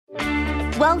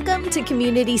Welcome to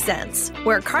Community Sense,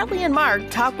 where Carly and Mark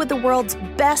talk with the world's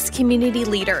best community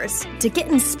leaders to get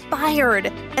inspired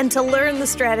and to learn the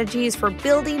strategies for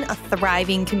building a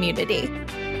thriving community.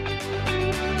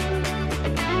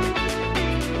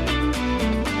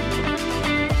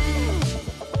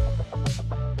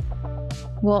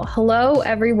 Well, hello,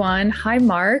 everyone. Hi,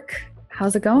 Mark.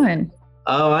 How's it going?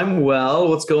 Oh, I'm well.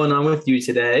 What's going on with you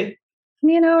today?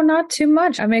 Not too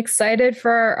much. I'm excited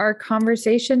for our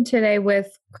conversation today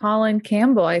with Colin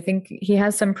Campbell. I think he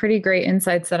has some pretty great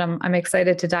insights that I'm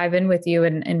excited to dive in with you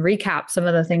and recap some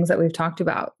of the things that we've talked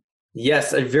about.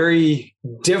 Yes, a very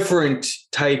different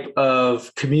type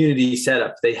of community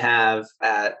setup they have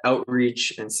at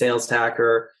Outreach and Sales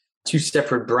Hacker, two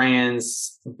separate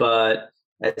brands, but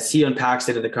as he unpacks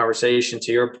it in the conversation,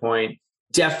 to your point,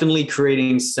 definitely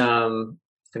creating some,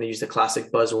 I'm going to use the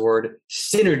classic buzzword,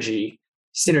 synergy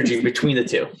between the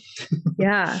two.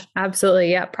 Yeah,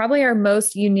 absolutely. Yeah, probably our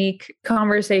most unique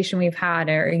conversation we've had,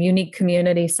 or a unique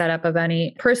community setup of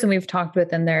any person we've talked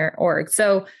with in their org.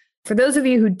 So for those of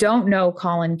you who don't know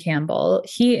Colin Campbell,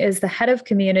 he is the head of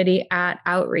community at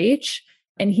Outreach,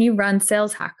 and he runs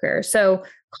Sales Hacker. So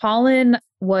Colin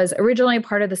was originally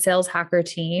part of the Sales Hacker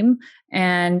team,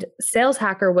 and Sales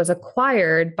Hacker was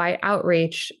acquired by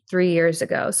Outreach 3 years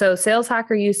ago. So Sales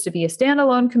Hacker used to be a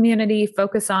standalone community,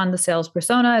 focus on the sales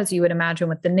persona, as you would imagine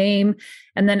with the name,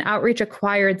 and then Outreach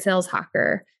acquired Sales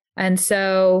Hacker. And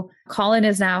so Colin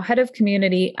is now head of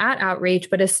community at Outreach,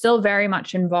 but is still very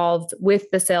much involved with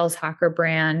the Sales Hacker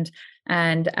brand.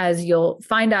 And as you'll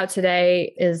find out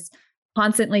today, is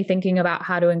constantly thinking about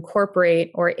how to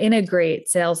incorporate or integrate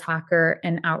Sales Hacker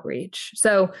and Outreach.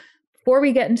 So before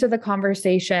we get into the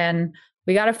conversation,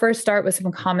 we got to first start with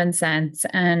some common sense.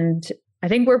 And I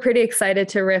think we're pretty excited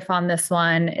to riff on this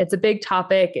one. It's a big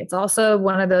topic. It's also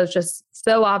one of those just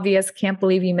so obvious, can't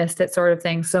believe you missed it sort of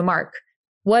things. So Mark,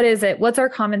 what is it? What's our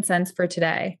common sense for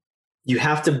today? You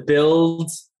have to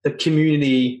build the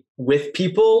community with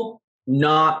people,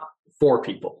 not for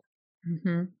people.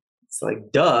 Mm-hmm. It's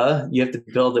like, duh, you have to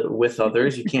build it with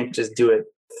others. You can't just do it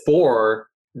for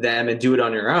them and do it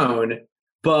on your own.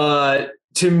 But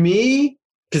to me,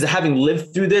 because having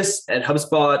lived through this at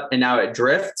HubSpot and now at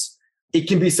Drift, it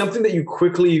can be something that you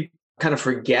quickly kind of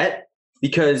forget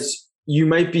because you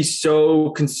might be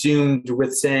so consumed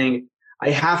with saying,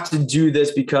 I have to do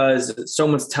this because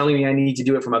someone's telling me I need to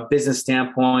do it from a business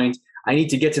standpoint. I need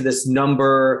to get to this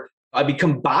number. I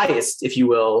become biased, if you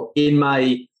will, in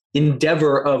my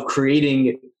endeavor of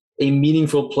creating a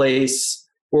meaningful place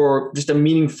or just a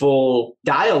meaningful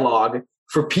dialogue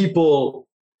for people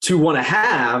to want to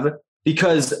have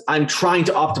because I'm trying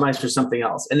to optimize for something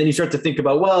else. And then you start to think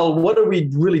about, well, what are we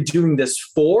really doing this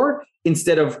for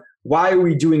instead of why are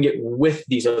we doing it with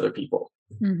these other people?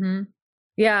 Mm-hmm.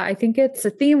 Yeah, I think it's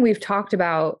a theme we've talked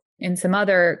about in some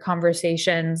other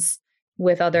conversations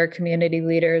with other community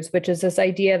leaders, which is this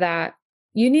idea that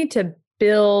you need to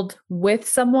build with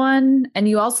someone, and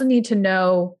you also need to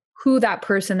know who that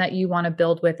person that you want to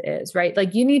build with is, right?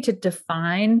 Like you need to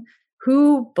define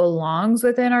who belongs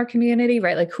within our community,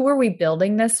 right? Like who are we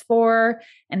building this for,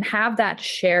 and have that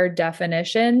shared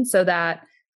definition so that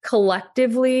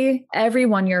collectively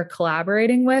everyone you're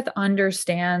collaborating with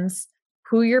understands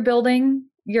who you're building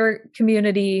your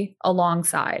community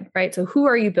alongside, right? So who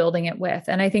are you building it with?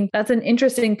 And I think that's an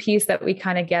interesting piece that we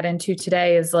kind of get into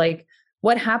today is like,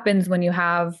 what happens when you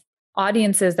have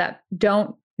audiences that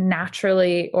don't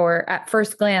naturally or at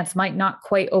first glance might not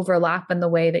quite overlap in the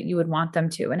way that you would want them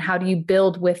to? And how do you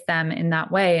build with them in that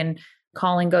way? And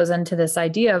Colin goes into this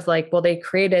idea of like, well, they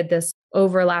created this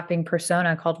overlapping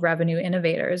persona called revenue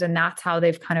innovators. And that's how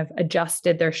they've kind of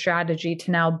adjusted their strategy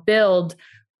to now build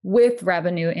with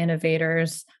revenue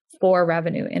innovators for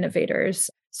revenue innovators.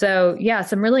 So yeah,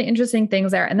 some really interesting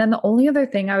things there. And then the only other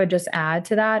thing I would just add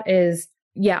to that is,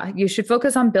 yeah, you should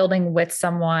focus on building with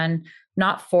someone,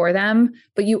 not for them,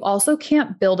 but you also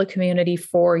can't build a community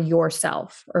for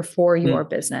yourself or for your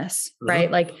business, right?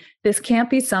 Like this can't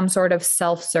be some sort of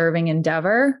self-serving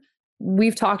endeavor.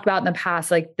 We've talked about in the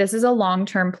past, like this is a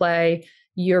long-term play.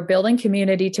 You're building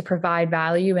community to provide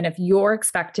value. And if you're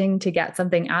expecting to get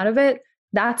something out of it,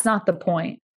 that's not the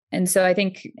point. And so I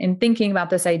think in thinking about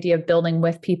this idea of building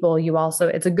with people,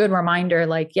 it's a good reminder,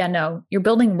 like, yeah, no, you're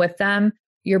building with them.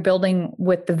 You're building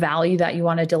with the value that you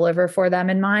want to deliver for them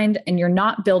in mind, and you're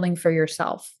not building for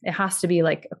yourself. It has to be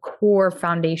like a core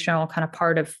foundational kind of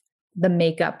part of the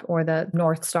makeup or the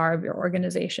North Star of your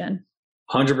organization.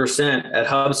 100%. At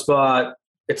HubSpot,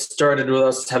 it started with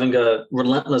us having a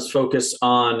relentless focus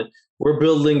on we're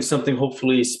building something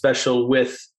hopefully special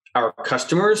with our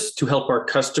customers to help our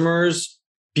customers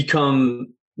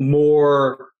become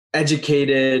more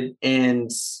educated and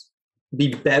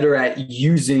be better at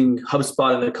using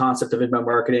HubSpot and the concept of inbound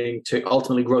marketing to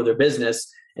ultimately grow their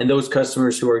business. And those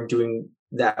customers who are doing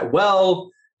that well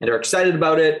and are excited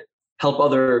about it help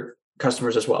other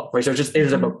customers as well, right? So it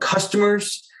was about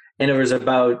customers, and it was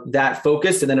about that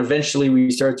focus. And then eventually we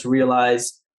started to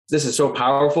realize this is so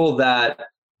powerful that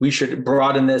we should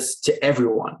broaden this to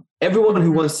everyone. Everyone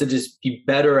who wants to just be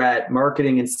better at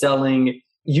marketing and selling,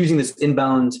 using this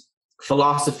inbound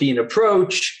philosophy and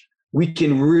approach, we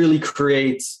can really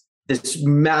create this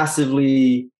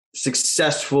massively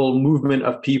successful movement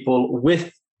of people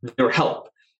with their help.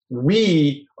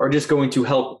 We are just going to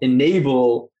help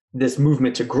enable this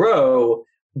movement to grow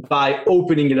by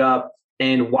opening it up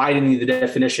and widening the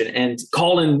definition. And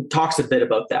Colin talks a bit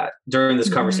about that during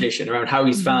this conversation around how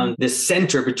he's found this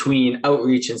center between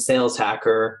Outreach and Sales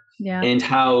Hacker, and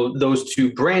how those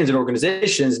two brands and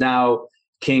organizations now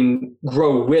can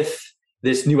grow with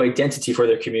this new identity for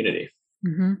their community.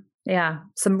 Yeah.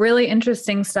 Some really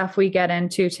interesting stuff we get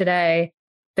into today.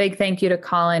 Big thank you to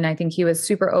Colin. I think he was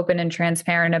super open and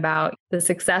transparent about the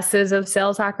successes of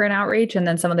Sales Hacker and Outreach, and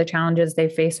then some of the challenges they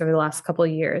faced over the last couple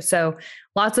of years. So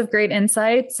lots of great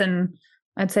insights, and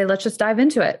I'd say let's just dive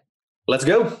into it. Let's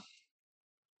go.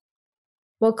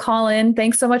 Well, Colin,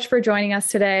 thanks so much for joining us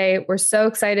today. We're so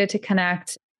excited to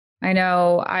connect. I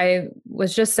know I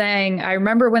was just saying, I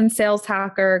remember when Sales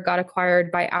Hacker got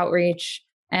acquired by Outreach,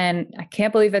 and I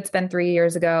can't believe it's been 3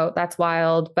 years ago. That's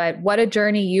wild. But what a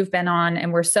journey you've been on.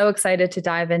 And we're so excited to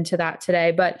dive into that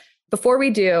today. But before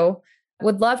we do,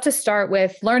 would love to start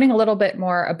with learning a little bit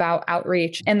more about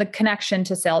Outreach and the connection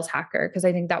to Sales Hacker, because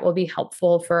I think that will be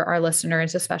helpful for our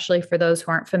listeners, especially for those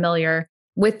who aren't familiar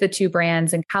with the two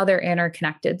brands and how they're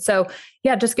interconnected. So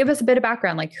yeah, just give us a bit of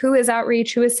background, like who is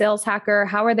Outreach, who is Sales Hacker,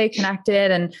 how are they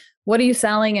connected, and what are you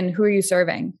selling and who are you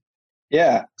serving?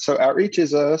 Yeah. So Outreach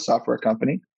is a software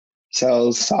company,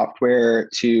 sells software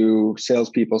to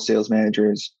salespeople, sales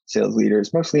managers, sales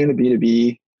leaders, mostly in the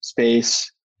B2B space,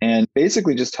 and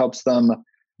basically just helps them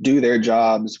do their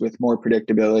jobs with more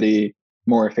predictability,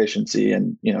 more efficiency,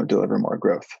 and, deliver more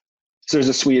growth. So there's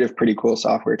a suite of pretty cool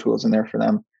software tools in there for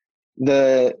them.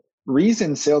 The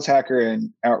reason Sales Hacker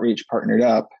and Outreach partnered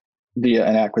up via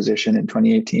an acquisition in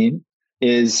 2018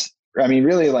 is,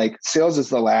 really like sales is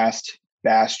the last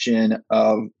bastion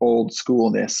of old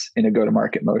schoolness in a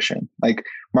go-to-market motion. Like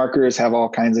marketers have all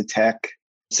kinds of tech,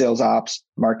 sales ops,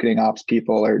 marketing ops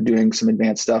people are doing some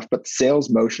advanced stuff, but sales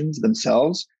motions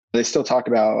themselves, they still talk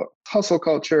about hustle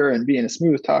culture and being a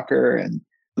smooth talker. And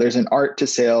there's an art to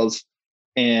sales.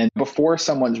 And before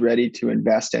someone's ready to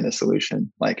invest in a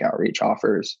solution like Outreach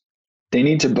offers, they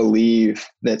need to believe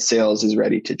that sales is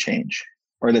ready to change,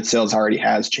 or that sales already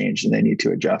has changed and they need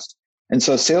to adjust. And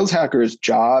so Sales Hacker's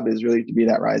job is really to be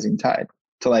that rising tide,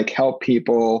 to help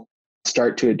people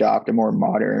start to adopt a more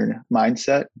modern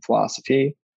mindset and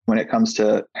philosophy when it comes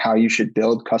to how you should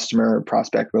build customer or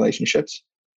prospect relationships,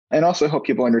 and also help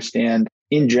people understand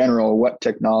in general what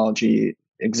technology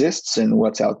exists and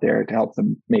what's out there to help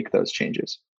them make those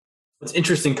changes. It's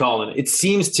interesting, Colin. It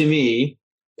seems to me,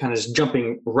 kind of just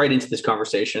jumping right into this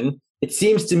conversation, it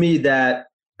seems to me that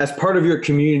as part of your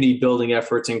community building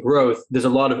efforts and growth, there's a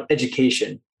lot of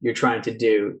education you're trying to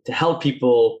do to help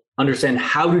people understand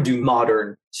how to do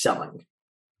modern selling.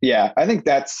 Yeah, I think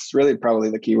that's really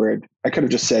probably the key word. I could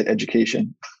have just said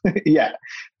education. Yeah,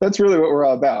 that's really what we're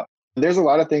all about. There's a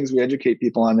lot of things we educate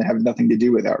people on that have nothing to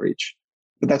do with Outreach,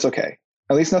 but that's okay.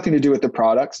 At least nothing to do with the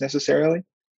products necessarily,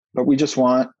 but we just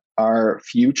want our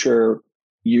future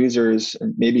users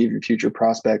and maybe even future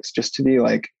prospects just to be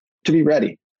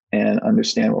ready and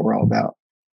understand what we're all about.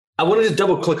 I wanted to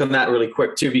double click on that really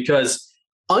quick too, because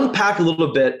unpack a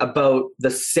little bit about the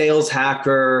Sales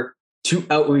Hacker to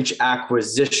Outreach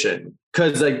acquisition.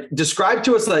 Because describe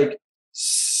to us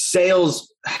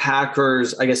Sales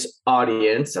Hackers, I guess,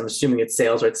 audience. I'm assuming it's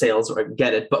sales, right? Sales, I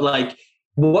get it. But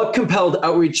what compelled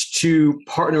Outreach to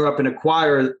partner up and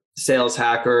acquire Sales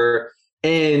Hacker?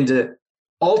 And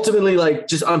ultimately,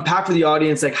 just unpack for the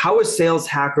audience, how is Sales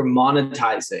Hacker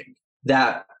monetizing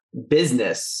that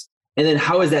business? And then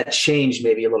how has that changed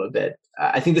maybe a little bit?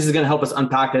 I think this is going to help us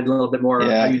unpack it a little bit more,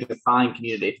 how you define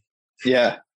community.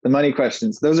 Yeah, the money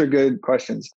questions. Those are good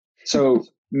questions. So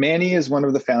Manny is one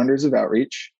of the founders of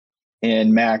Outreach,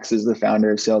 and Max is the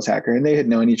founder of Sales Hacker, and they had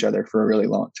known each other for a really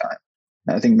long time.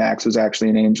 I think Max was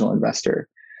actually an angel investor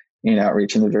in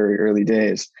Outreach in the very early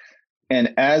days.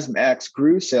 And as Max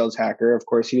grew Sales Hacker, of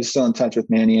course, he was still in touch with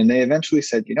Manny, and they eventually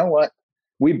said, you know what?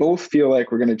 We both feel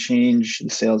like we're going to change the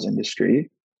sales industry.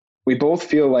 We both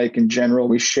feel like in general,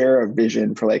 we share a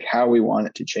vision for how we want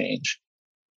it to change.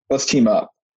 Let's team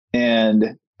up.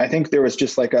 And I think there was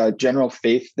just like a general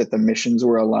faith that the missions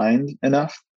were aligned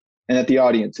enough and that the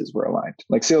audiences were aligned.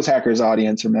 Like Sales Hackers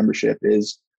audience or membership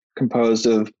is composed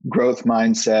of growth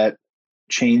mindset,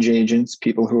 change agents,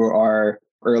 people who are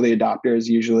early adopters,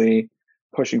 usually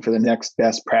pushing for the next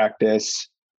best practice,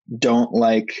 don't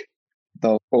like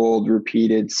the old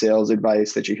repeated sales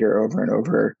advice that you hear over and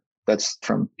over. That's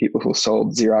from people who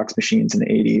sold Xerox machines in the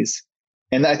 80s.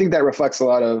 And I think that reflects a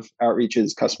lot of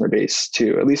Outreach's customer base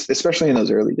too, at least, especially in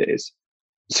those early days.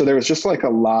 So there was just like a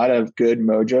lot of good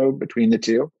mojo between the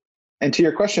two. And to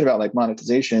your question about like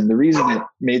monetization, the reason it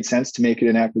made sense to make it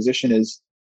an acquisition is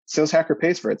Sales Hacker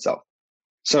pays for itself.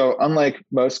 So unlike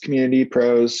most community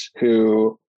pros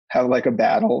who have like a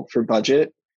battle for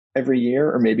budget every year,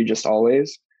 or maybe just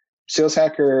always, Sales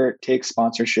Hacker takes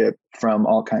sponsorship from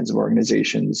all kinds of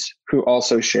organizations who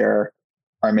also share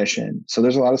our mission. So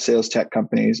there's a lot of sales tech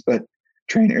companies, but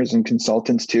trainers and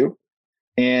consultants too.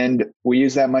 And we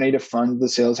use that money to fund the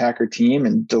Sales Hacker team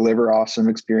and deliver awesome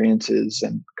experiences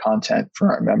and content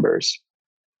for our members.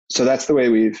 So that's the way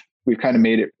we've kind of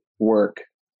made it work.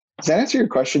 Does that answer your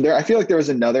question there? I feel like there was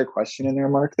another question in there,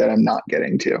 Mark, that I'm not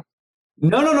getting to.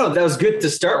 No. That was good to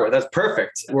start with. That's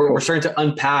perfect. We're starting to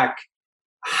unpack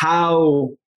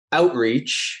how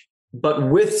Outreach, but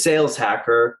with Sales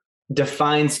Hacker,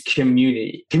 defines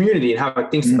community and how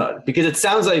it thinks about it. Because it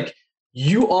sounds like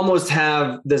you almost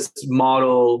have this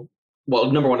model. Well,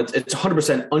 number one, it's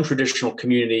 100% untraditional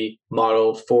community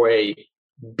model for a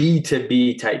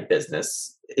B2B type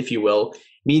business, if you will.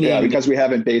 Meaning, yeah, because we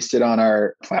haven't based it on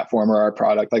our platform or our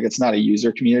product. Like it's not a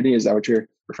user community. Is that what you're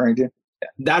referring to? Yeah.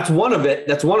 That's one of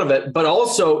it. But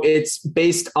also it's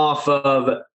based off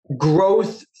of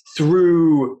growth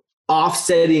through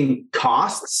offsetting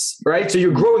costs, right? So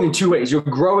you're growing in two ways. You're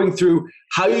growing through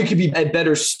how you can be a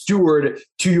better steward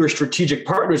to your strategic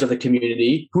partners of the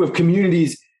community who have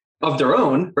communities of their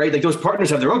own, right? Like those partners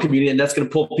have their own community, and that's going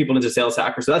to pull people into Sales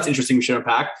Hacker. So that's interesting. We should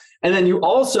unpack. And then you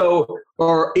also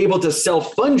are able to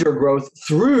self-fund your growth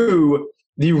through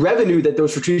the revenue that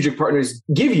those strategic partners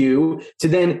give you to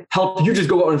then help you just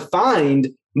go out and find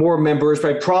more members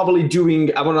by probably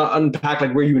doing, I want to unpack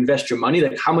like where you invest your money,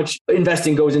 like how much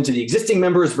investing goes into the existing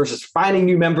members versus finding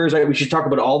new members, right? We should talk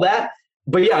about all that.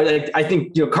 But yeah, like, I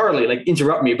think, Carly, like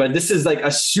interrupt me, but this is like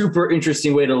a super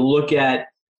interesting way to look at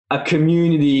a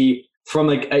community from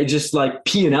like a just like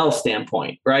P&L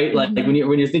standpoint, right? Like, when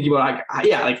you're thinking about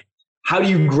like how do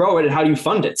you grow it and how do you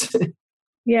fund it?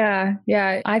 Yeah.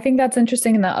 I think that's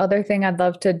interesting. And the other thing I'd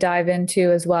love to dive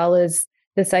into as well is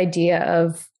this idea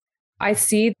of, I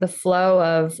see the flow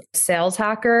of Sales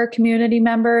Hacker community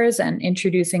members and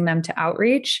introducing them to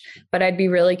Outreach, but I'd be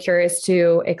really curious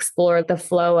to explore the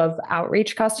flow of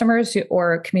Outreach customers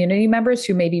or community members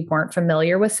who maybe weren't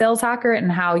familiar with Sales Hacker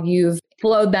and how you've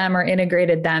flowed them or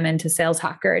integrated them into Sales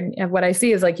Hacker. And what I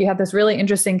see is like you have this really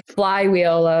interesting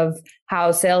flywheel of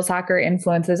how Sales Hacker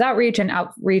influences Outreach and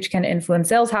Outreach can influence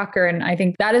Sales Hacker. And I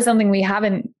think that is something we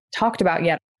haven't talked about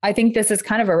yet. I think this is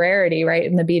kind of a rarity, right,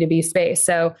 in the B2B space.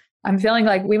 So I'm feeling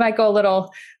like we might go a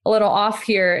little off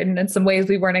here in some ways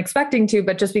we weren't expecting to,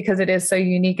 but just because it is so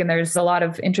unique and there's a lot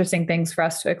of interesting things for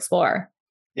us to explore.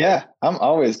 Yeah, I'm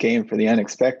always game for the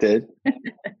unexpected.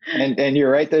 and you're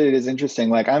right that it is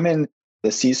interesting. Like I'm in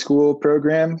the C-School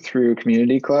program through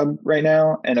Community Club right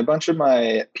now, and a bunch of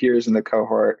my peers in the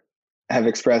cohort have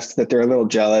expressed that they're a little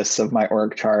jealous of my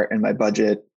org chart and my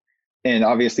budget. And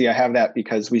obviously I have that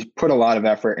because we put a lot of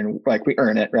effort and like we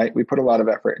earn it, right? We put a lot of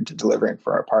effort into delivering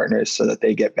for our partners so that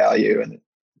they get value. And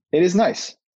it is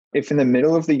nice. If in the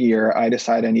middle of the year, I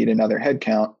decide I need another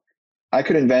headcount, I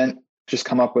could just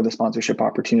come up with a sponsorship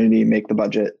opportunity, make the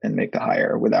budget and make the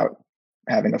hire without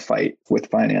having a fight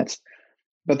with finance.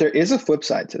 But there is a flip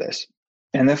side to this.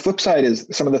 And the flip side is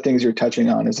some of the things you're touching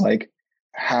on is like,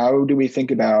 how do we think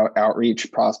about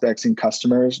outreach prospects and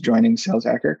customers joining Sales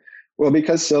Hacker? Well,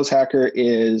 because Sales Hacker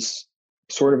is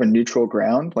sort of a neutral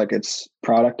ground, like it's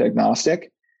product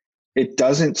agnostic, it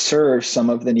doesn't serve some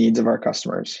of the needs of our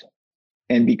customers.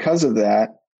 And because of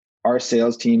that, our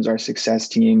sales teams, our success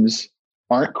teams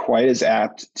aren't quite as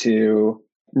apt to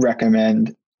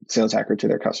recommend Sales Hacker to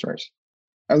their customers.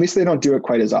 At least they don't do it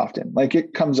quite as often. Like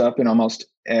it comes up in almost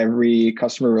every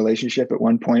customer relationship at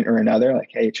one point or another,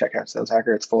 like, hey, check out Sales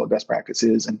Hacker. It's full of best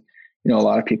practices. And, a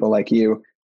lot of people like you.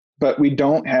 But we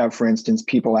don't have, for instance,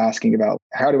 people asking about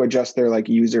how to adjust their like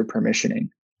user permissioning.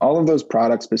 All of those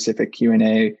product specific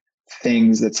Q&A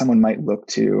things that someone might look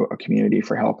to a community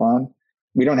for help on.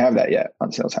 We don't have that yet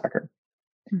on Sales Hacker.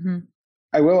 Mm-hmm.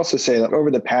 I will also say that over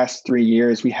the past 3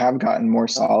 years, we have gotten more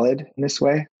solid in this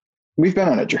way. We've been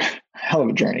on a hell of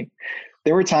a journey.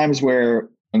 There were times where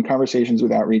In conversations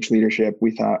with outreach leadership,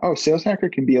 we thought, oh, Sales Hacker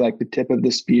can be like the tip of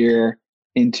the spear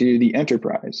into the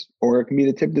enterprise, or it can be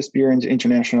the tip of the spear into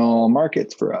international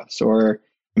markets for us, or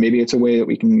maybe it's a way that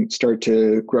we can start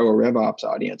to grow a RevOps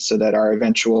audience so that our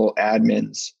eventual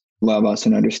admins love us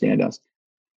and understand us.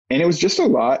 And it was just a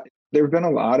lot. There have been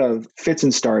a lot of fits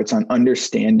and starts on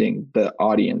understanding the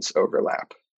audience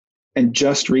overlap. And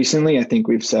just recently, I think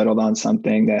we've settled on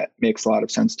something that makes a lot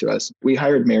of sense to us. We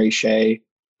hired Mary Shea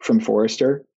from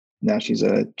Forrester. Now she's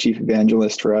a chief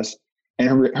evangelist for us.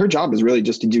 And her job is really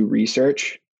just to do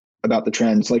research about the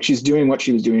trends. Like she's doing what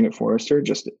she was doing at Forrester,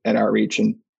 just at Outreach.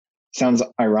 And sounds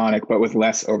ironic, but with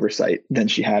less oversight than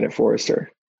she had at Forrester.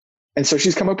 And so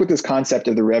she's come up with this concept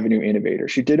of the revenue innovator.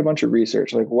 She did a bunch of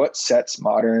research, like what sets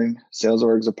modern sales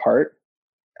orgs apart,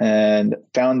 and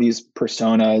found these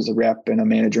personas, a rep and a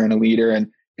manager and a leader,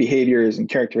 and behaviors and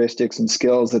characteristics and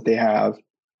skills that they have,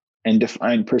 and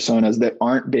defined personas that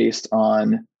aren't based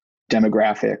on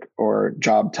demographic or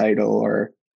job title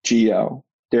or geo.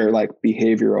 They're like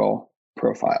behavioral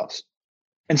profiles.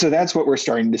 And so that's what we're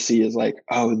starting to see is like,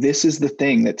 oh, this is the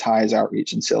thing that ties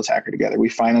outreach and Sales Hacker together. We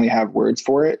finally have words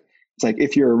for it. It's like,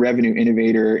 if you're a revenue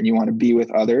innovator and you want to be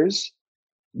with others,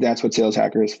 that's what Sales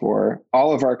Hacker is for.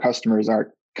 All of our customers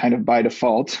are kind of by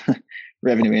default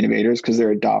revenue innovators because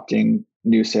they're adopting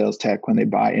new sales tech when they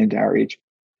buy into outreach.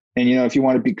 And, if you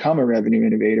want to become a revenue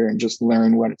innovator and just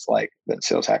learn what it's like, then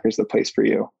Sales Hacker is the place for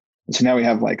you. And so now we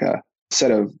have like a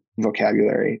set of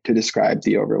vocabulary to describe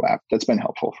the overlap. That's been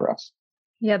helpful for us.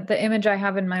 Yeah, the image I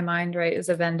have in my mind, right, is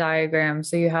a Venn diagram.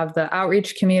 So you have the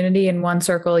outreach community in one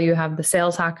circle, you have the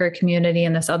Sales Hacker community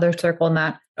in this other circle, and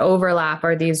that overlap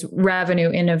are these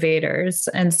revenue innovators.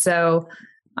 And so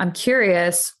I'm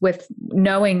curious, with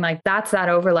knowing like that's that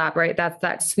overlap, right? That's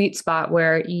that sweet spot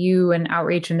where you and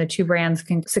outreach and the two brands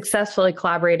can successfully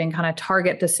collaborate and kind of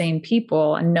target the same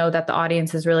people and know that the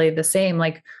audience is really the same.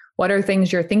 Like, what are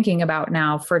things you're thinking about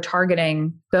now for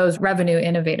targeting those revenue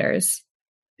innovators?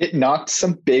 It knocked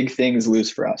some big things loose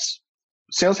for us.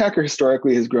 Sales Hacker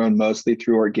historically has grown mostly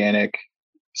through organic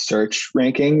search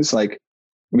rankings. Like,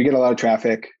 we get a lot of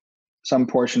traffic. Some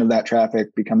portion of that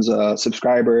traffic becomes a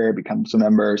subscriber, becomes a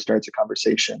member, starts a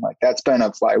conversation. Like, that's been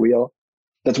a flywheel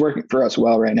that's working for us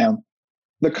well right now.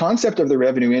 The concept of the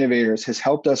revenue innovators has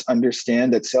helped us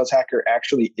understand that Sales Hacker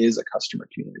actually is a customer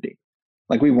community.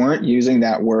 Like, we weren't using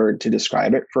that word to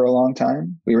describe it for a long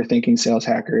time. We were thinking Sales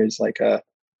Hacker is like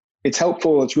it's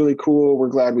helpful, it's really cool, we're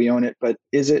glad we own it, but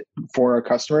is it for our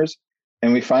customers?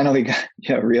 And we finally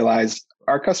realized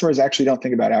our customers actually don't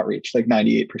think about outreach like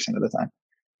 98% of the time.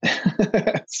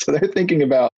 So they're thinking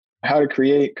about how to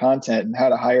create content and how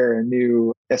to hire a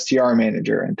new SDR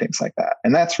manager and things like that.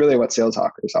 And that's really what Sales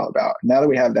Hacker is all about. Now that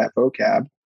we have that vocab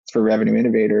for revenue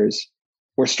innovators,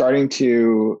 we're starting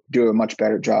to do a much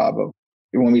better job of,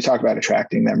 when we talk about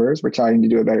attracting members, we're starting to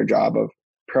do a better job of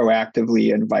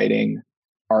proactively inviting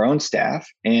our own staff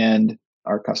and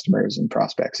our customers and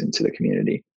prospects into the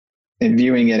community and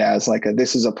viewing it as like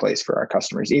this is a place for our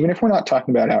customers. Even if we're not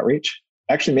talking about outreach,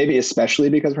 actually, maybe especially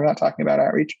because we're not talking about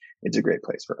outreach, it's a great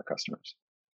place for our customers.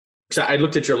 So I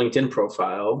looked at your LinkedIn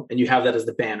profile and you have that as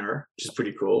the banner, which is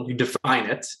pretty cool. You define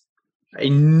it. A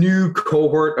new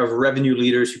cohort of revenue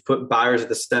leaders who put buyers at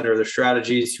the center of their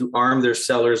strategies, who arm their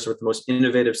sellers with the most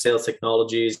innovative sales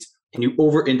technologies, and you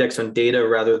over-index on data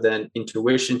rather than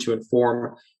intuition to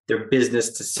inform their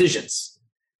business decisions.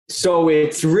 So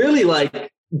it's really like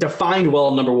defined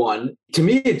well, number one. To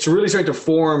me, it's really starting to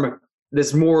form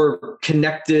this more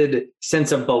connected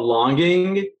sense of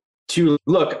belonging to,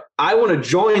 look, I want to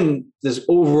join this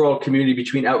overall community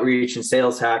between outreach and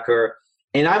Sales Hacker.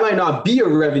 And I might not be a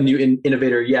revenue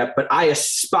innovator yet, but I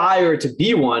aspire to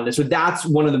be one. And so that's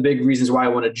one of the big reasons why I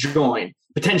want to join,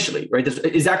 potentially, right?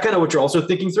 Is that kind of what you're also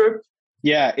thinking through?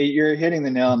 Yeah, you're hitting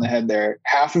the nail on the head there.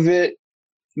 Half of it,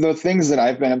 the things that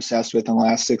I've been obsessed with in the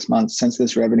last 6 months since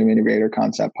this revenue innovator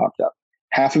concept popped up,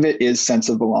 half of it is sense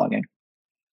of belonging.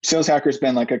 Sales Hacker's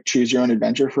been like a choose your own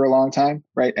adventure for a long time,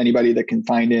 right? Anybody that can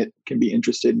find it can be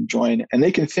interested and join, and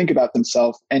they can think about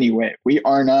themselves anyway. We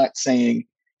are not saying,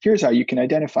 here's how you can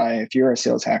identify if you're a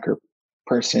Sales Hacker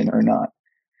person or not.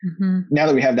 Mm-hmm. Now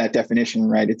that we have that definition,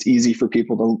 right, it's easy for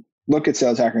people to look at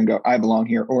Sales Hacker and go, I belong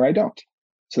here or I don't.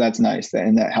 So that's nice,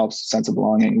 and that helps sense of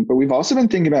belonging. But we've also been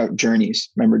thinking about journeys,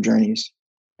 member journeys.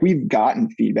 We've gotten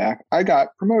feedback. I got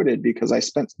promoted because I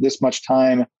spent this much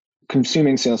time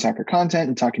consuming Sales Hacker content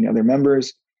and talking to other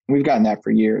members. We've gotten that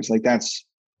for years. Like, that's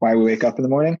why we wake up in the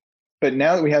morning. But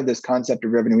now that we have this concept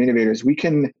of revenue innovators, we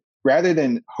can, rather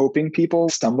than hoping people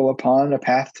stumble upon a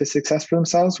path to success for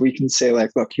themselves, we can say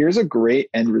like, look, here's a great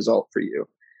end result for you.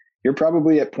 You're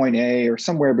probably at point A or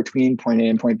somewhere between point A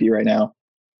and point B right now.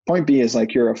 Point B is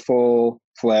like you're a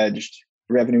full-fledged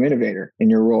revenue innovator in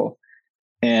your role.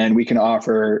 And we can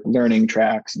offer learning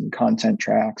tracks and content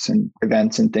tracks and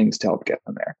events and things to help get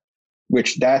them there,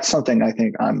 which that's something I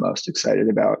think I'm most excited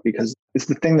about because it's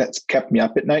the thing that's kept me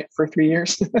up at night for 3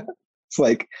 years. It's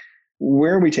like,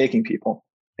 where are we taking people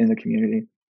in the community?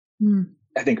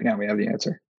 I think now we have the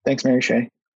answer. Thanks, Mary Shea.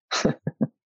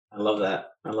 I love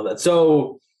that.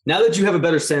 So now that you have a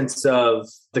better sense of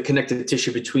the connective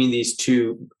tissue between these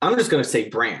two, I'm just going to say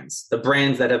brands, the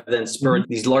brands that have then spurred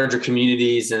these larger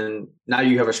communities. And now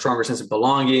you have a stronger sense of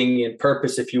belonging and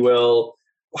purpose, if you will.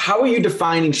 How are you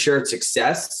defining shared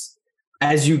success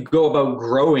as you go about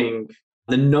growing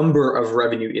the number of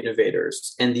revenue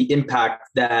innovators and the impact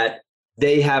that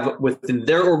they have within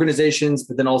their organizations,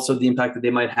 but then also the impact that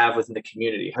they might have within the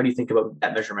community? How do you think about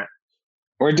that measurement?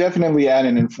 We're definitely at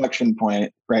an inflection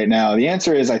point right now. The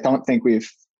answer is I don't think we've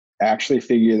actually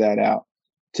figured that out,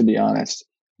 to be honest.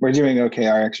 We're doing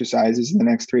OKR exercises in the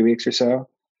next 3 weeks or so.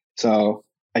 So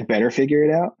I'd better figure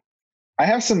it out. I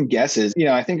have some guesses.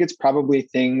 I think it's probably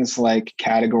things like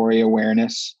category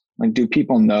awareness. Like, do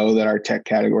people know that our tech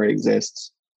category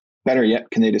exists? Better yet,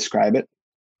 can they describe it?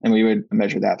 And we would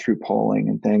measure that through polling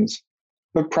and things.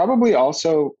 But probably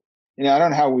also, I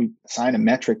don't know how we assign a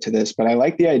metric to this, but I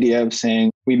like the idea of saying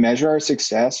we measure our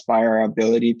success by our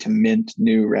ability to mint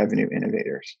new revenue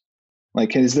innovators.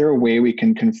 Like, is there a way we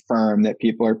can confirm that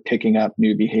people are picking up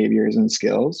new behaviors and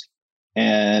skills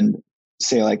and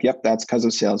say like, yep, that's because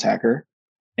of Sales Hacker.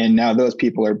 And now those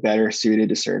people are better suited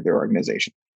to serve their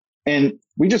organization. And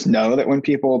we just know that when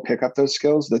people pick up those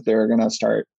skills, that they're going to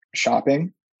start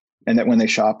shopping, and that when they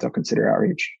shop, they'll consider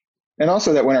outreach. And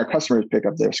also that when our customers pick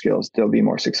up their skills, they'll be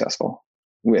more successful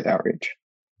with outreach.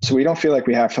 So we don't feel like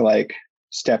we have to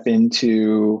step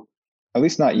into, at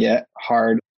least not yet,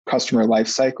 hard customer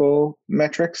lifecycle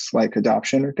metrics like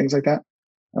adoption or things like that.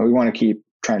 And we want to keep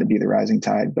trying to be the rising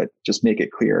tide, but just make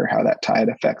it clear how that tide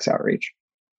affects outreach.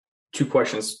 2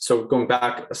 questions. So going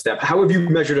back a step, how have you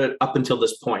measured it up until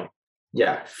this point?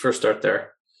 Yeah, first start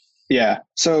there. Yeah.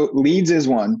 So leads is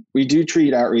one. We do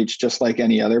treat outreach just like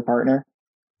any other partner,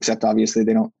 except obviously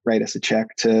they don't write us a check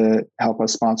to help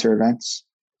us sponsor events.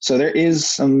 So there is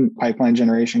some pipeline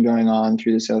generation going on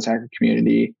through the Sales Hacker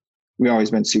community. We've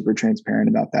always been super transparent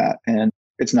about that. And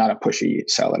it's not a pushy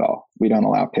sell at all. We don't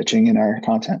allow pitching in our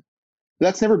content.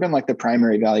 That's never been the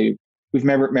primary value. We've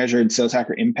never measured Sales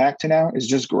Hacker impact to now is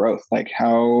just growth. Like,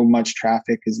 how much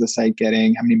traffic is the site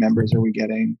getting? How many members are we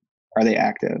getting? Are they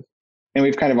active? And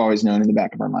we've kind of always known in the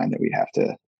back of our mind that we have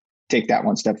to take that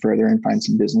one step further and find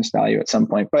some business value at some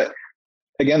point. But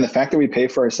again, the fact that we pay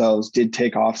for ourselves did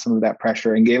take off some of that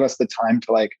pressure and gave us the time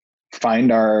to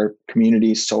find our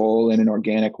community soul in an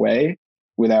organic way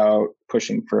without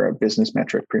pushing for a business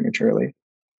metric prematurely.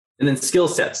 And then skill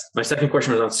sets. My second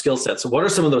question was on skill sets. So what are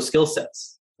some of those skill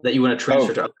sets that you want to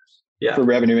transfer to others? Yeah. For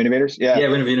revenue innovators? Yeah.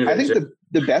 Revenue innovators. I think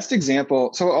the best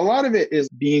example, so a lot of it is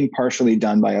being partially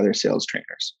done by other sales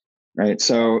trainers, right?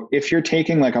 So if you're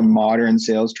taking a modern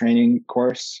sales training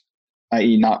course,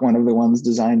 i.e. not one of the ones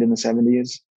designed in the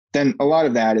 70s, then a lot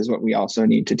of that is what we also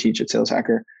need to teach at Sales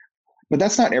Hacker. But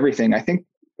that's not everything. I think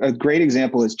a great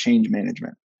example is change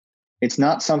management. It's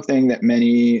not something that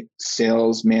many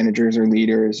sales managers or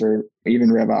leaders or even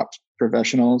RevOps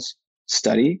professionals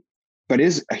study, but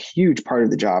is a huge part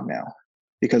of the job now,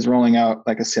 because rolling out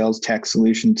a sales tech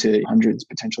solution to hundreds,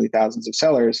 potentially thousands of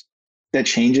sellers that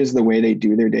changes the way they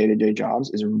do their day-to-day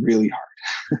jobs is really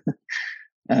hard,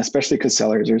 especially because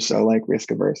sellers are so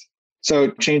risk averse. So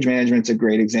change management's a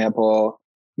great example.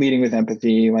 Leading with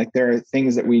empathy, there are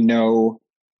things that we know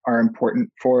are important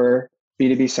for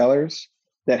B2B sellers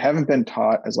that haven't been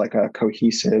taught as a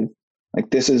cohesive,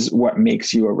 this is what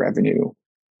makes you a revenue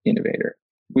innovator.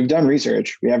 We've done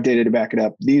research. We have data to back it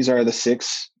up. These are the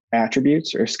 6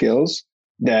 attributes or skills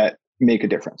that make a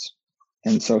difference.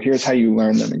 And so here's how you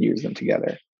learn them and use them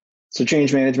together. So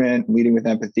change management, leading with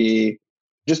empathy,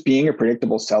 just being a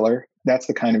predictable seller. That's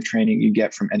the kind of training you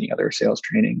get from any other sales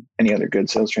training, any other good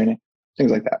sales training,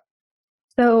 things like that.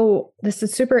 So this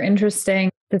is super interesting.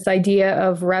 This idea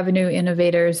of revenue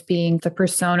innovators being the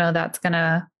persona that's going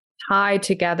to tie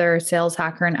together Sales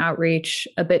Hacker and outreach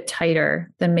a bit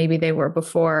tighter than maybe they were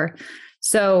before.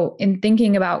 So in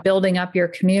thinking about building up your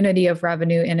community of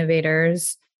revenue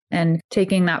innovators and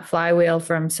taking that flywheel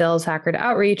from Sales Hacker to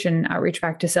outreach and outreach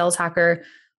back to Sales Hacker,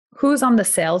 who's on the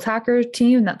Sales Hacker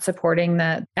team that's supporting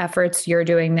the efforts you're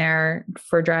doing there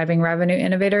for driving revenue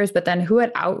innovators? But then who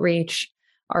at outreach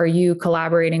are you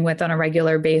collaborating with on a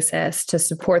regular basis to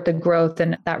support the growth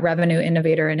in that revenue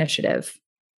innovator initiative?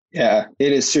 Yeah,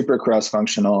 it is super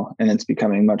cross-functional, and it's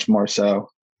becoming much more so.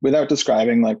 without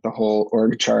describing like the whole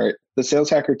org chart, the Sales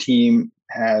Hacker team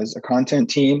has a content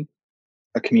team,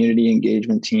 a community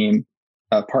engagement team,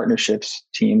 a partnerships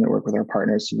team that work with our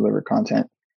partners to deliver content,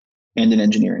 and an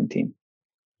engineering team.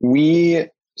 We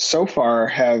so far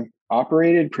have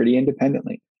operated pretty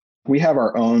independently. We have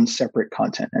our own separate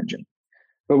content engine.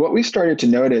 But what we started to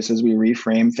notice as we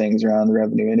reframe things around the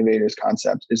Revenue Innovators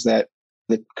concept is that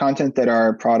the content that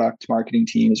our product marketing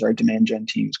teams, our demand gen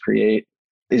teams create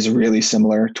is really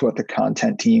similar to what the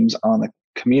content teams on the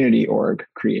community org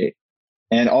create.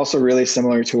 And also really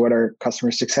similar to what our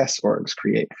customer success orgs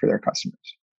create for their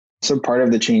customers. So part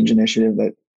of the change initiative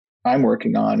that I'm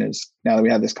working on is, now that we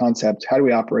have this concept, how do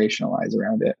we operationalize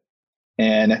around it?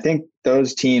 And I think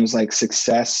those teams like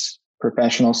success,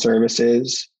 professional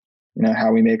services,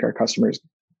 how we make our customers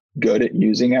good at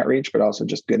using outreach, but also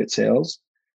just good at sales,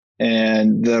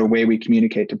 and the way we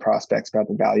communicate to prospects about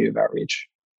the value of outreach,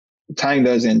 tying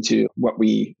those into what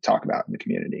we talk about in the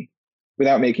community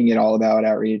without making it all about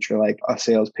outreach or like a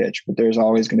sales pitch. But there's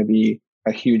always going to be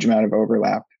a huge amount of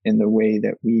overlap in the way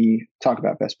that we talk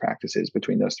about best practices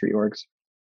between those three orgs.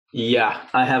 Yeah,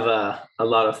 I have a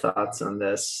lot of thoughts on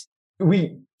this.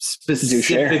 We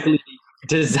specifically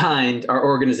designed our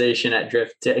organization at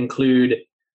Drift to include,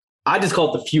 I just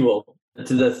call it the fuel,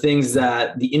 to the things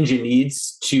that the engine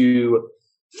needs to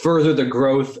further the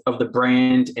growth of the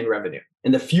brand and revenue.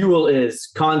 And the fuel is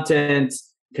content,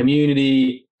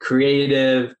 community,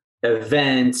 creative,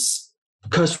 events,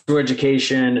 customer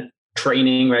education,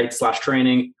 training, right?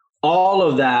 /training. All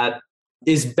of that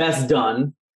is best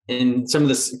done. And some of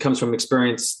this comes from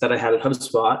experience that I had at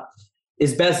HubSpot,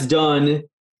 is best done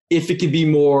if it could be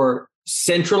more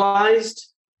centralized,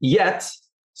 yet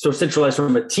so centralized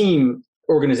from a team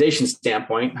organization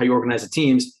standpoint, how you organize the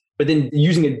teams, but then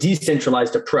using a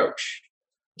decentralized approach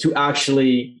to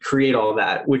actually create all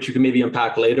that, which you can maybe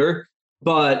unpack later.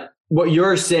 But what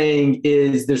you're saying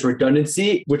is there's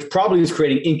redundancy, which probably is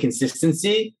creating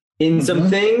inconsistency in some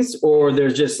things, or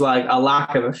there's just like a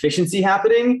lack of efficiency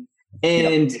happening.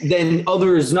 And then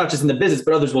others, not just in the business,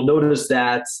 but others will notice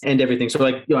that and everything. So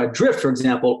like, at Drift, for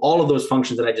example, all of those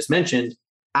functions that I just mentioned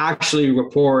actually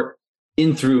report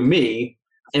in through me.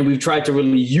 And we've tried to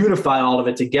really unify all of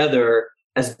it together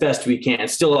as best we can.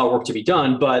 Still a lot of work to be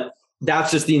done, but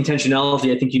that's just the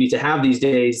intentionality I think you need to have these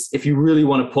days if you really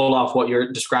want to pull off what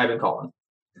you're describing, Colin.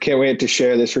 Can't wait to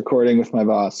share this recording with my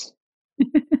boss.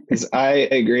 Because I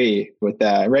agree with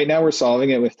that. Right now we're solving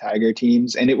it with Tiger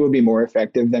teams, and it will be more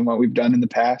effective than what we've done in the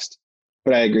past.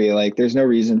 But I agree, like there's no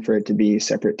reason for it to be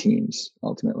separate teams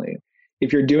ultimately.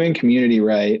 If you're doing community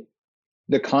right,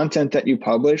 the content that you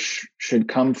publish should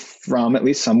come from, at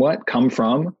least somewhat,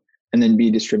 and then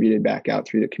be distributed back out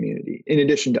through the community in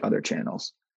addition to other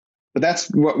channels. But that's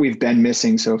what we've been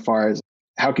missing so far, is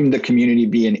how can the community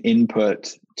be an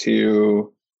input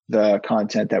to the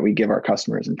content that we give our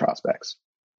customers and prospects?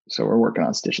 So we're working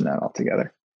on stitching that all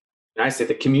together. And I say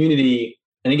the community,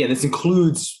 and again, this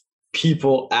includes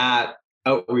people at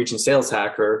Outreach and Sales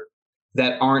Hacker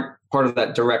that aren't part of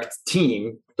that direct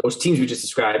team, those teams we just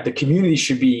described. The community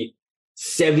should be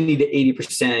 70 to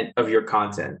 80% of your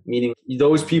content, meaning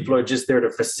those people are just there to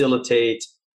facilitate,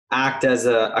 act as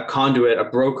a conduit, a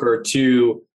broker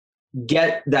to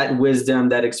get that wisdom,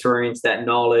 that experience, that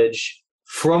knowledge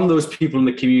from those people in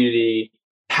the community,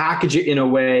 package it in a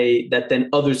way that then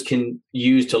others can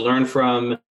use to learn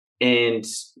from and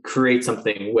create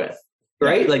something with,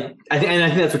 right? Like, I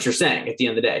think that's what you're saying at the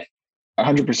end of the day.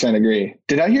 100% agree.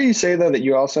 Did I hear you say though that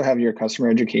you also have your customer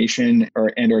education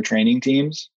or training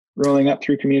teams rolling up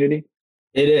through community?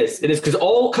 It is because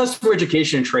all customer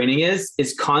education and training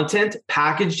is content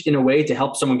packaged in a way to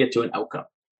help someone get to an outcome.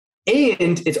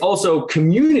 And it's also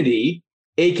community,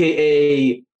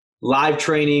 AKA live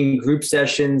training, group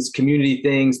sessions, community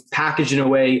things packaged in a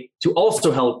way to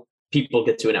also help people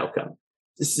get to an outcome.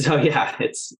 So yeah,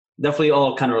 it's definitely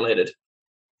all kind of related.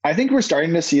 I think we're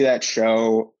starting to see that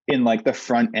show in like the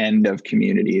front end of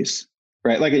communities,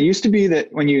 right? Like it used to be that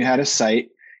when you had a site,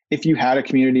 if you had a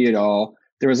community at all,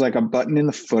 there was like a button in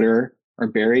the footer or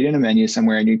buried in a menu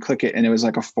somewhere, and you click it and it was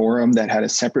like a forum that had a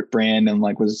separate brand and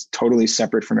like was totally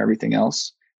separate from everything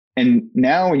else. And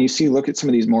now when you look at some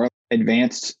of these more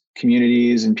advanced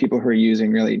communities and people who are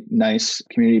using really nice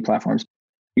community platforms,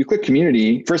 you click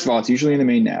community. First of all, it's usually in the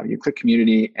main nav. You click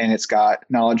community and it's got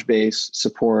knowledge base,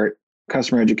 support,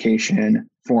 customer education,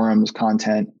 forums,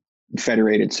 content,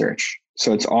 federated search.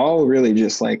 So it's all really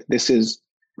just like, this is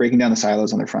breaking down the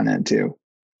silos on the front end too,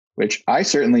 which I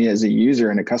certainly as a user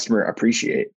and a customer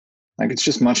appreciate. Like it's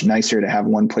just much nicer to have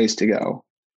one place to go.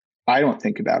 I don't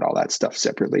think about all that stuff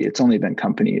separately. It's only been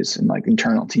companies and like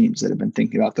internal teams that have been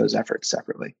thinking about those efforts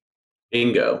separately.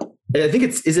 Bingo. I think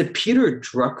is it Peter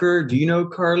Drucker? Do you know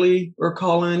Carly or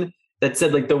Colin? That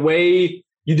said, like the way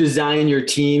you design your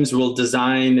teams will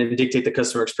design and dictate the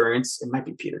customer experience. It might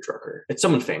be Peter Drucker. It's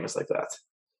someone famous like that.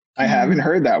 I haven't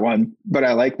heard that one, but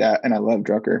I like that. And I love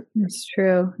Drucker. It's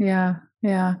true. Yeah.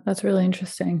 Yeah. That's really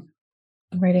interesting.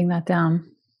 I'm writing that down.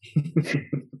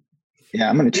 Yeah,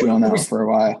 I'm going to chew on that one for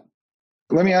a while.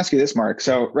 Let me ask you this, Mark.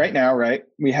 So right now, right,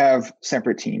 we have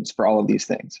separate teams for all of these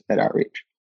things at Outreach.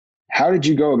 How did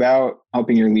you go about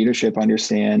helping your leadership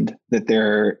understand that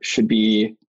there should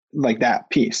be like that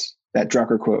piece, that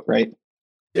Drucker quote, right?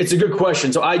 It's a good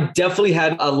question. So I definitely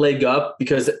had a leg up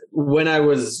because when I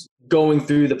was going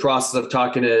through the process of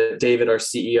talking to David, our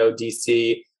CEO,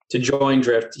 DC, to join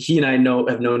Drift, he and I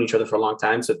have known each other for a long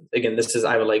time. So again,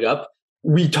 I have a leg up.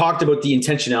 We talked about the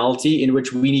intentionality in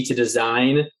which we need to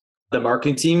design the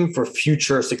marketing team for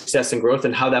future success and growth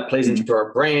and how that plays into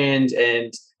our brand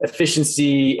and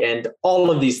efficiency and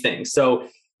all of these things. So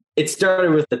it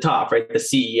started with the top, right? The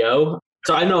CEO.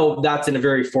 So I know that's in a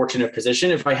very fortunate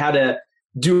position. If I had to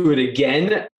do it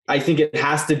again, I think it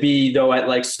has to be though at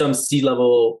like some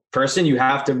C-level person. You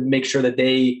have to make sure that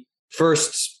they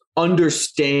first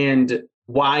understand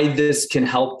why this can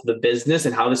help the business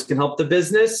and how this can help the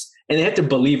business. And they have to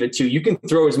believe it too. You can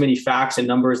throw as many facts and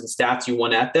numbers and stats you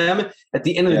want at them. At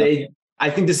the end of the day, I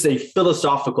think this is a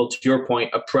philosophical, to your point,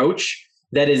 approach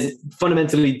that is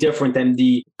fundamentally different than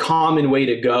the common way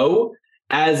to go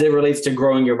as it relates to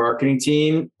growing your marketing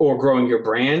team or growing your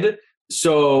brand.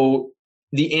 So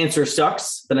the answer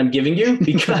sucks that I'm giving you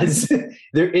because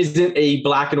there isn't a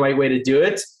black and white way to do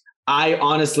it. I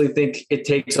honestly think it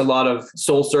takes a lot of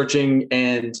soul searching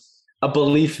and a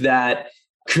belief that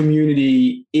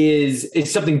community is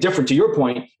something different, to your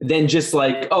point, than just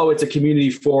like, oh, it's a community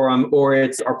forum or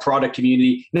it's our product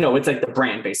community. No, it's like the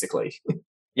brand basically.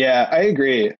 Yeah, I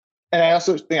agree. And I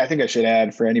also think I should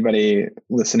add for anybody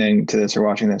listening to this or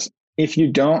watching this, if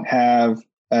you don't have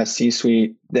a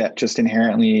C-suite that just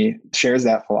inherently shares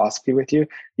that philosophy with you,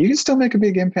 you can still make a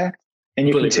big impact and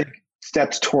you can take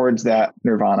steps towards that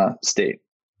nirvana state.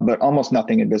 But almost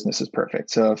nothing in business is perfect.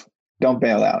 So don't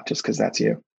bail out just because that's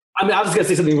you. I mean, I was going to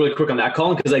say something really quick on that,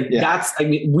 Colin, because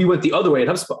we went the other way at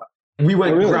HubSpot. We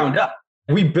went ground up.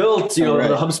 We built, the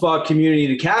HubSpot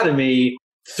Community Academy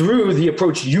through the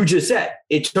approach you just said.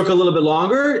 It took a little bit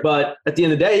longer, but at the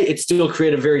end of the day, it still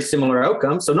created a very similar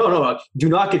outcome. So no, do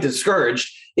not get discouraged.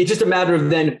 It's just a matter of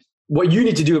then what you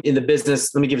need to do in the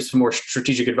business. Let me give you some more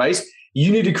strategic advice.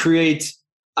 You need to create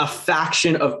a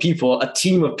faction of people, a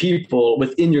team of people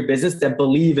within your business that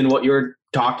believe in what you're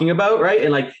talking about, right?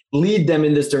 And like lead them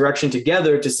in this direction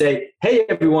together to say, hey,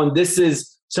 everyone, this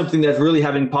is something that's really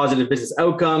having positive business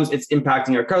outcomes. It's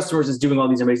impacting our customers. It's doing all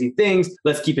these amazing things.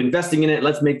 Let's keep investing in it.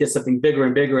 Let's make this something bigger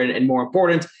and bigger and more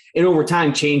important. And over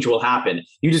time, change will happen.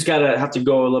 You just have to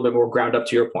go a little bit more ground up,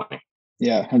 to your point.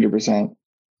 Yeah, 100%.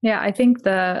 Yeah, I think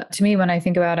to me, when I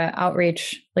think about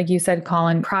outreach, like you said,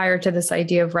 Colin, prior to this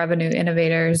idea of revenue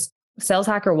innovators, Sales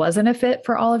Hacker wasn't a fit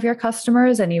for all of your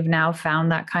customers. And you've now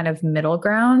found that kind of middle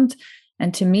ground.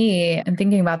 And to me, and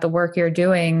thinking about the work you're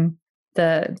doing,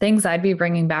 the things I'd be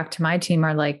bringing back to my team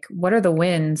are like, what are the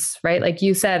wins, right? Like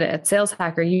you said at Sales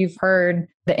Hacker, you've heard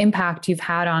the impact you've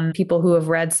had on people who have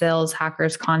read Sales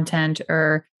Hackers content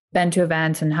or been to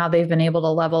events and how they've been able to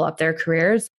level up their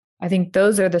careers. I think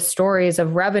those are the stories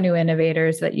of revenue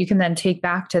innovators that you can then take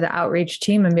back to the outreach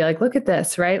team and be like, look at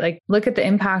this, right? Like, look at the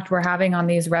impact we're having on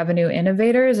these revenue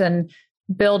innovators and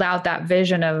build out that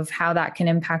vision of how that can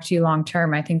impact you long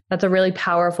term. I think that's a really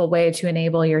powerful way to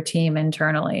enable your team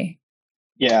internally.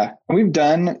 Yeah, we've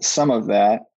done some of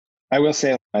that. I will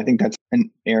say, I think that's an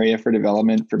area for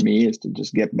development for me, is to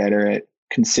just get better at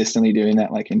consistently doing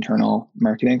that, like internal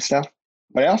marketing stuff.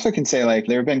 But I also can say, like,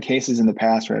 there have been cases in the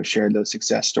past where I've shared those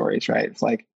success stories, right? It's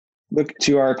like, look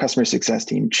to our customer success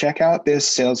team, check out this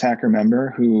Sales Hacker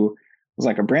member who was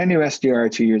like a brand new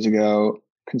SDR 2 years ago,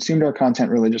 consumed our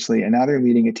content religiously, and now they're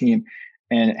leading a team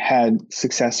and had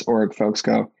success org folks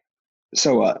go,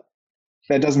 so what?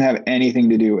 That doesn't have anything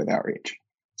to do with outreach.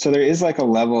 So there is like a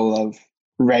level of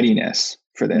readiness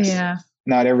for this. Yeah.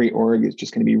 Not every org is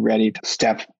just going to be ready to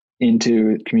step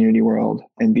into community world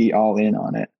and be all in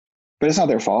on it. But it's not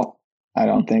their fault, I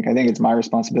don't think. I think it's my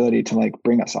responsibility to like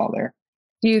bring us all there.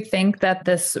 Do you think that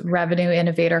this revenue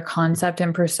innovator concept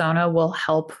and persona will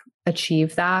help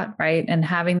achieve that, right? And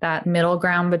having that middle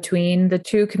ground between the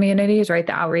two communities, right?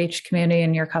 The outreach community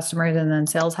and your customers, and then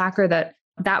Sales Hacker,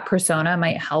 that persona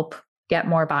might help get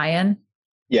more buy-in?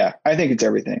 Yeah, I think it's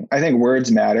everything. I think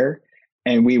words matter.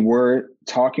 And we were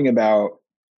talking about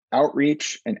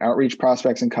outreach and outreach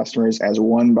prospects and customers as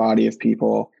one body of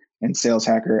people and Sales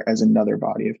Hacker as another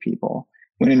body of people,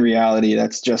 when in reality,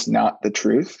 that's just not the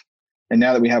truth. And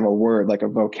now that we have a word, like a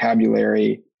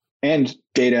vocabulary and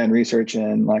data and research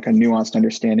and like a nuanced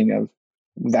understanding of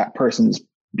that person's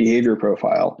behavior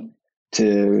profile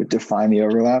to define the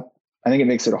overlap, I think it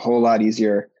makes it a whole lot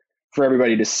easier for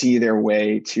everybody to see their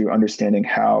way to understanding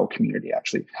how community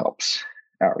actually helps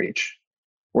outreach.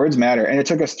 Words matter. And it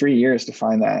took us 3 years to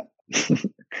find that.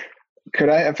 Could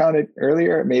I have found it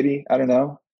earlier? Maybe, I don't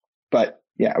know. But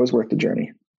yeah, it was worth the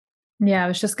journey. Yeah, I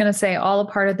was just going to say, all a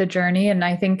part of the journey. And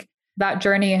I think that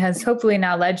journey has hopefully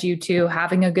now led you to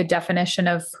having a good definition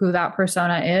of who that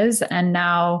persona is. And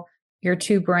now your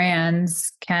two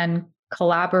brands can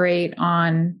collaborate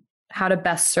on how to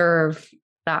best serve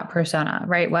that persona,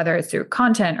 right? Whether it's through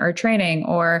content or training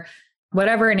or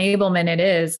whatever enablement it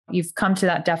is, you've come to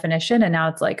that definition. And now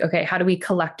it's like, okay, how do we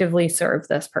collectively serve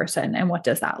this person? And what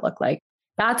does that look like?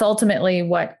 That's ultimately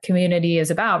what community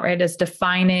is about, right? Is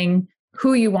defining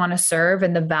who you want to serve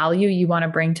and the value you want to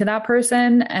bring to that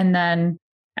person, and then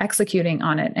executing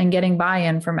on it and getting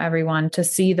buy-in from everyone to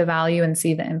see the value and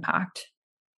see the impact.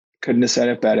 Couldn't have said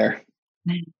it better.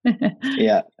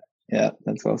 Yeah,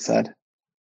 that's well said.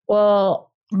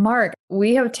 Well, Mark,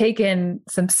 we have taken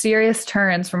some serious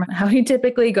turns from how we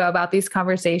typically go about these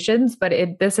conversations, but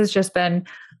this has just been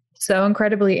so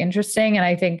incredibly interesting. And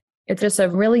I think it's just a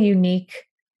really unique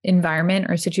environment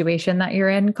or situation that you're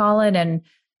in, Colin. And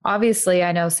obviously,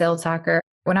 I know Sales Hacker.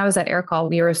 When I was at Aircall,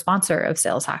 we were a sponsor of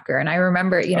Sales Hacker. And I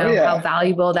remember, how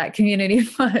valuable that community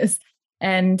was.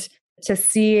 And to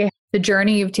see the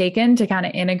journey you've taken to kind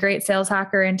of integrate Sales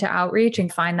Hacker into outreach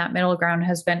and find that middle ground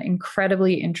has been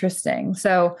incredibly interesting.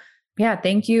 So yeah,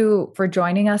 thank you for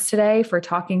joining us today, for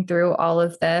talking through all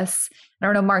of this. I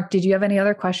don't know, Mark, did you have any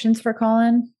other questions for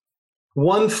Colin?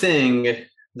 One thing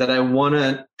that I want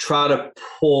to try to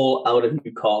pull out of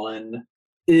you, Colin,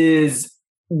 is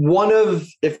one of,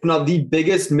 if not the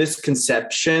biggest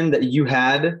misconception that you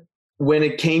had when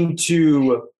it came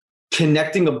to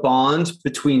connecting a bond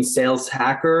between Sales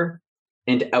Hacker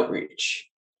and outreach.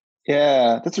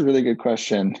 Yeah, that's a really good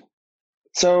question.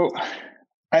 So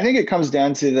I think it comes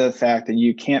down to the fact that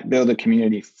you can't build a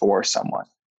community for someone.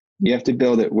 You have to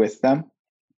build it with them.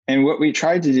 And what we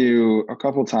tried to do a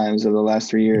couple times over the last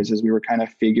 3 years as we were kind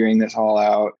of figuring this all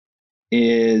out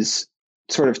is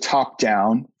sort of top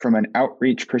down from an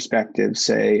outreach perspective,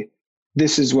 say,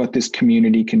 this is what this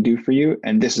community can do for you,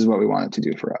 and this is what we want it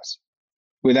to do for us,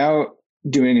 without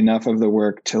doing enough of the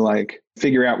work to like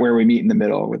figure out where we meet in the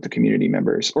middle with the community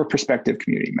members or prospective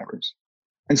community members.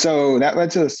 And so that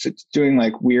led to us doing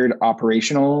like weird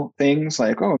operational things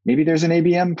like, oh, maybe there's an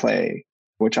ABM play,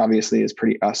 which obviously is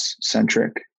pretty us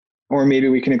centric. Or maybe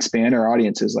we can expand our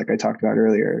audiences like I talked about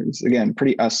earlier. It's again,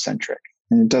 pretty us centric,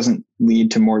 and it doesn't lead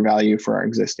to more value for our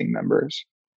existing members.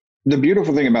 The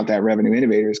beautiful thing about that revenue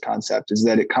innovators concept is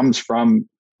that it comes from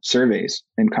surveys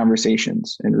and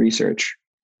conversations and research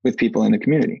with people in the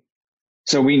community.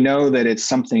 So we know that it's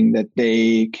something that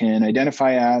they can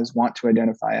identify as, want to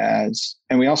identify as.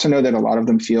 And we also know that a lot of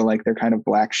them feel like they're kind of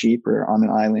black sheep or on an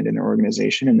island in an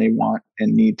organization, and they want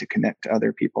and need to connect to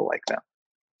other people like them.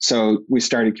 So we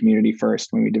started community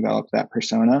first when we developed that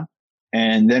persona.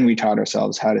 And then we taught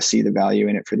ourselves how to see the value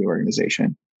in it for the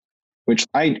organization, which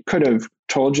I could have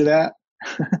told you that.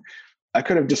 I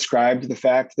could have described the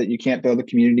fact that you can't build a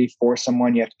community for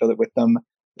someone, you have to build it with them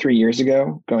 3 years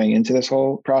ago going into this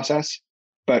whole process,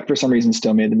 but for some reason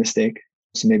still made the mistake.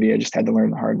 So maybe I just had to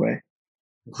learn the hard way.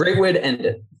 Great way to end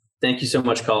it. Thank you so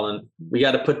much, Colin. We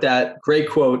got to put that great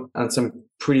quote on some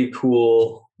pretty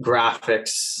cool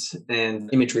graphics and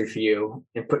imagery for you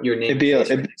and put your name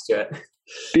it'd next to it.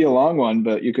 Be a long one,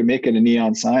 but you could make it a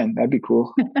neon sign. That'd be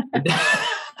cool.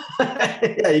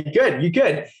 Yeah, you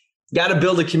could. Got to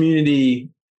build a community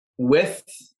with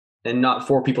and not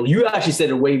for people. You actually said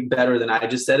it way better than I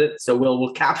just said it. So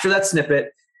we'll capture that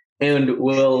snippet and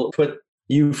we'll put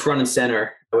you front and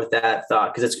center with that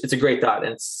thought, because it's a great thought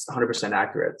and it's 100%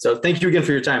 accurate. So thank you again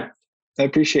for your time. I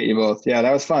appreciate you both. Yeah,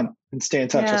 that was fun. And stay in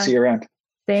touch. Yeah. I'll see you around.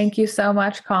 Thank you so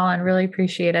much, Colin. Really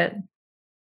appreciate it.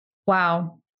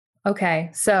 Wow. Okay.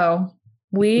 So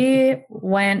we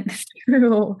went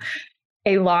through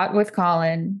a lot with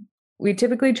Colin. We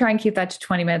typically try and keep that to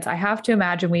 20 minutes. I have to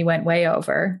imagine we went way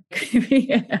over,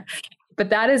 but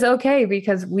that is okay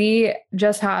because we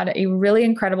just had a really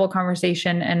incredible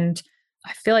conversation. And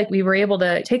I feel like we were able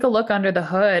to take a look under the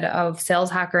hood of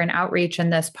Sales Hacker and Outreach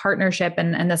and this partnership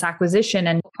and this acquisition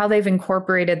and how they've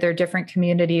incorporated their different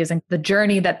communities and the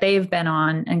journey that they've been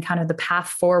on and kind of the path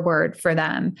forward for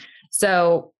them.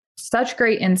 So such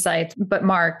great insights. But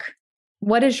Mark,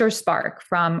 what is your spark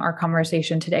from our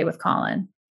conversation today with Colin?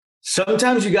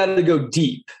 sometimes you got to go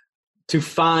deep to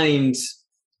find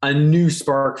a new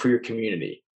spark for your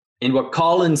community. And what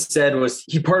Colin said was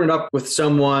he partnered up with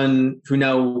someone who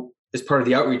now is part of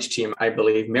the outreach team, I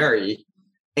believe, Mary.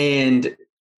 And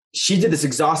she did this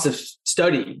exhaustive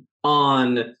study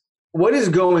on what is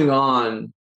going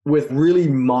on with really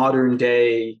modern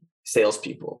day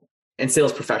salespeople and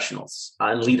sales professionals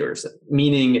and leaders,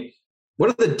 meaning what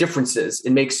are the differences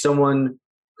it makes someone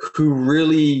who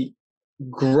really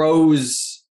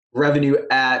grows revenue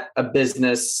at a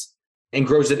business and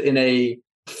grows it in a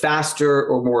faster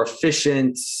or more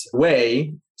efficient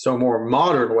way, so a more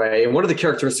modern way, and what are the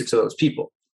characteristics of those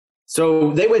people?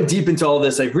 So they went deep into all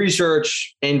this like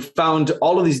research and found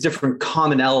all of these different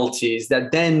commonalities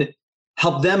that then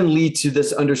helped them lead to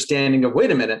this understanding of, wait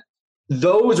a minute,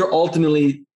 those are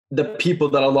ultimately the people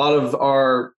that a lot of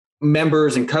our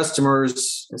members and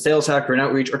customers and Sales Hacker and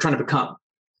Outreach are trying to become.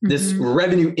 This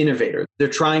revenue innovator. They're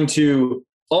trying to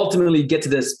ultimately get to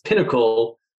this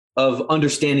pinnacle of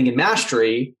understanding and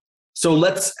mastery. So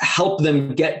let's help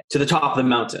them get to the top of the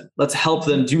mountain. Let's help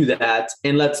them do that.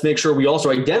 And let's make sure we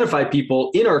also identify people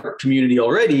in our community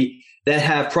already that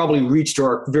have probably reached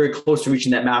or are very close to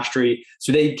reaching that mastery,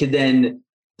 so they could then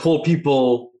pull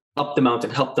people up the mountain,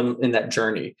 help them in that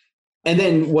journey. And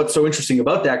then what's so interesting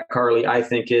about that, Carly, I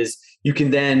think, is you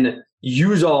can then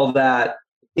use all that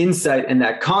insight and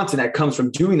that content that comes from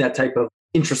doing that type of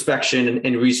introspection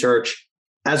and research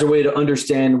as a way to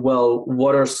understand, well,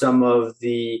 what are some of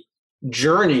the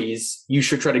journeys you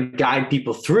should try to guide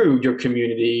people through your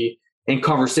community and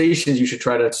conversations you should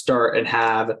try to start and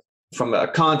have from a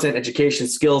content, education,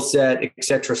 skill set, et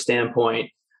cetera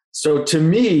standpoint. So to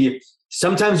me,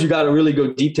 sometimes you got to really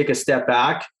go deep, take a step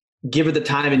back, give it the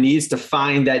time it needs to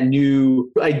find that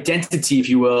new identity, if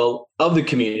you will, of the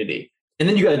community. And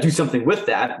then you got to do something with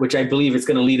that, which I believe is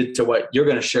going to lead it to what you're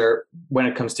going to share when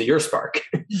it comes to your spark.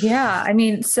 Yeah. I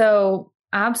mean, so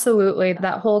absolutely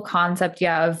that whole concept,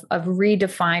 of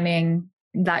redefining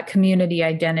that community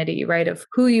identity, right? Of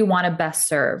who you want to best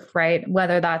serve, right?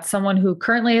 Whether that's someone who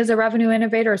currently is a revenue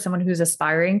innovator or someone who's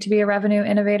aspiring to be a revenue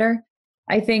innovator.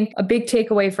 I think a big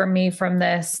takeaway for me from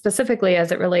this, specifically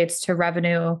as it relates to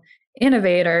revenue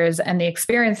innovators and the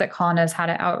experience that Colin has had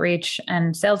at Outreach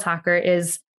and Sales Hacker,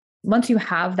 is once you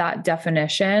have that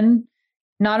definition,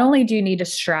 not only do you need to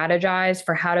strategize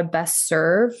for how to best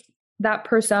serve that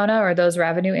persona or those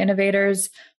revenue innovators,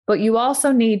 but you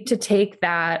also need to take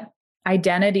that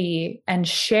identity and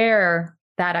share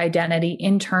that identity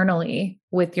internally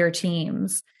with your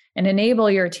teams and enable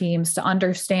your teams to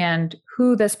understand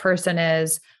who this person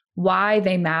is, why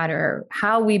they matter,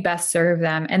 how we best serve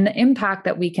them, and the impact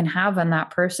that we can have on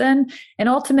that person. And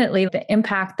ultimately, the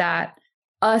impact that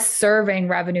us serving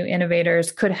revenue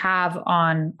innovators could have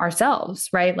on ourselves,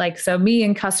 right? Like, so me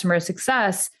in customer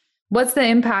success, what's the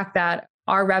impact that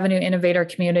our revenue innovator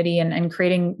community and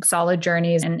creating solid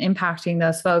journeys and impacting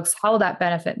those folks, how will that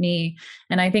benefit me?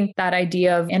 And I think that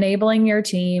idea of enabling your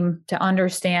team to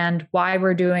understand why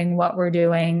we're doing what we're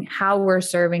doing, how we're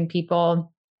serving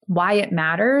people, why it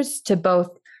matters to both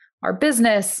our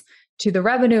business, to the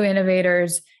revenue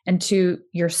innovators, and to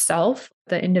yourself,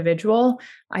 the individual.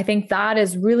 I think that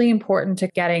is really important to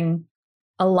getting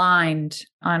aligned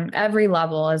on every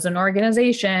level as an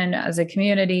organization, as a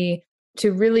community,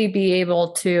 to really be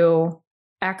able to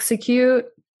execute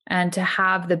and to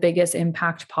have the biggest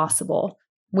impact possible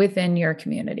within your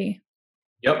community.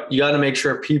 Yep. You got to make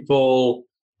sure people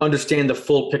understand the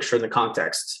full picture and the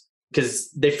context,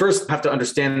 because they first have to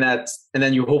understand that, and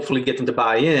then you hopefully get them to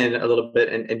buy in a little bit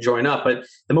and join up. But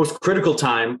the most critical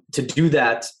time to do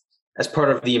that as part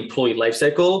of the employee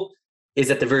lifecycle is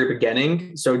at the very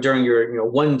beginning. So during your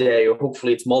 1 day, or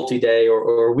hopefully it's multi-day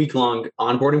or a week-long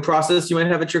onboarding process you might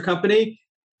have at your company,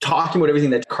 talking about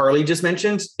everything that Carly just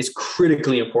mentioned is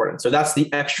critically important. So that's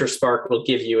the extra spark we'll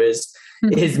give you is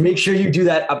make sure you do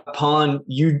that upon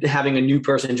you having a new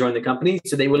person join the company,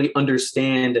 so they really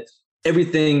understand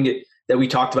everything that we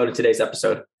talked about in today's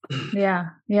episode.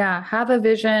 Yeah. Have a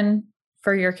vision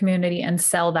for your community and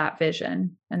sell that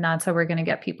vision. And that's how we're going to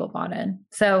get people bought in.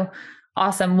 So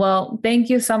awesome. Well, thank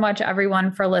you so much,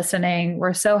 everyone, for listening.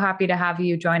 We're so happy to have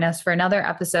you join us for another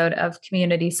episode of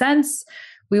Community Sense.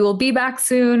 We will be back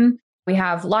soon. We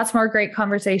have lots more great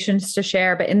conversations to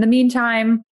share. But in the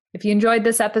meantime, if you enjoyed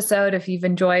this episode, if you've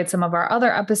enjoyed some of our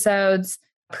other episodes,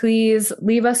 please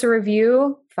leave us a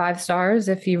review, 5 stars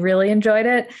if you really enjoyed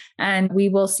it. And we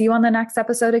will see you on the next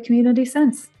episode of Community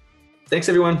Sense. Thanks,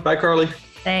 everyone. Bye, Carly.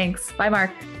 Thanks. Bye,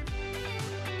 Mark.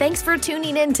 Thanks for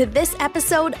tuning in to this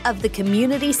episode of the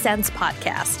Community Sense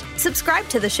podcast. Subscribe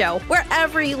to the show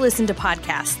wherever you listen to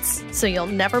podcasts so you'll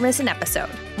never miss an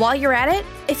episode. While you're at it,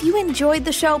 if you enjoyed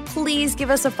the show, please give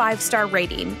us a 5-star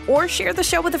rating or share the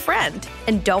show with a friend.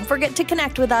 And don't forget to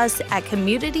connect with us at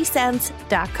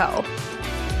communitysense.co.